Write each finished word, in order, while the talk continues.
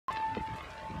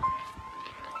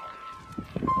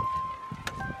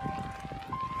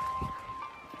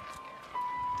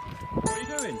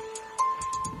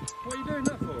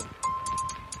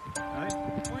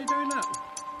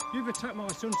You've attacked my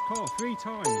son's car 3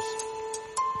 times.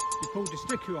 You pulled the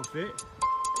sticker off it.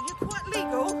 Are you quite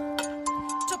legal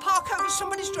to park over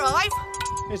somebody's drive?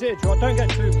 Is it a drive? Don't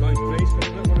get too close, please, because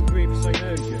I don't want to breathe the same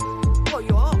air as you. Well,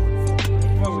 you are,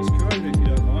 unfortunately. Well, it's corona if you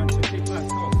don't mind, so keep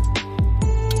back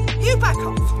off. You back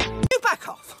off. You back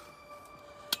off.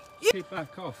 Keep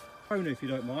back off. Corona if you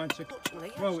don't mind, so... Unfortunately,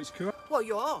 yes. Well, it's corona. Well,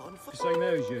 you are, The unfortunately. same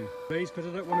air as you, please, because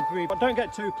I don't want to breathe. Don't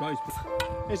get too close.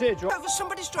 Is it a drive? Over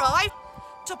somebody's drive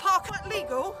to park quite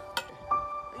legal.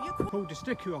 Are you Pulled the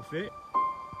sticker off it.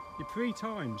 You 3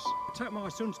 times. Attacked my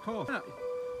son's car.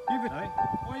 You've why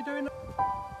are you doing that?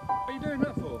 What are you doing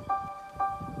that for?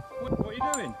 What are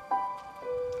you doing?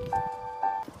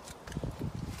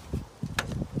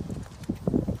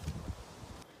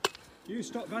 You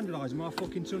stop vandalising my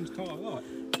fucking son's car, right?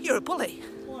 You're a bully.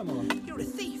 Why am I? You're a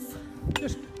thief.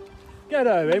 Just get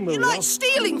her in, will You you? like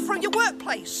stealing from your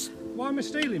workplace. Why am I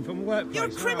stealing from a workplace? You're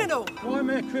a criminal. How? Why am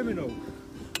I a criminal?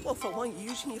 Well, for one, you're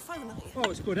using your phone, aren't you? Oh,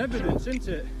 it's good evidence, isn't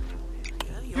it?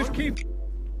 Yeah, you Just are. keep...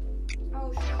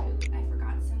 Oh shoot, I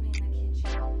forgot something in the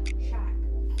kitchen.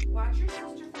 Shaq, watch your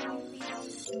sister for me,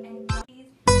 please. And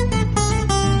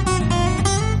please.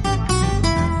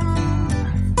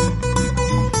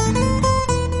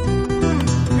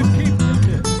 Just keep doing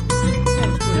it. Oh,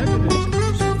 it's good evidence.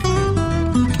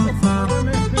 Why am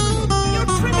I a criminal? You're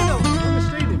a criminal. I'm a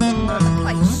stealing from a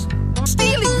workplace. Place.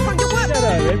 Stealing from your Get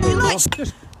her in, workplace. will You you? like...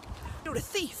 Just... You're a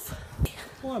thief.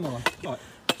 Why am I? Right,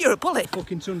 You're a bully.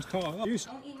 fucking son's car. You...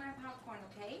 Don't eat my popcorn,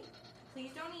 okay?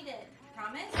 Please don't eat it.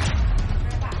 Promise?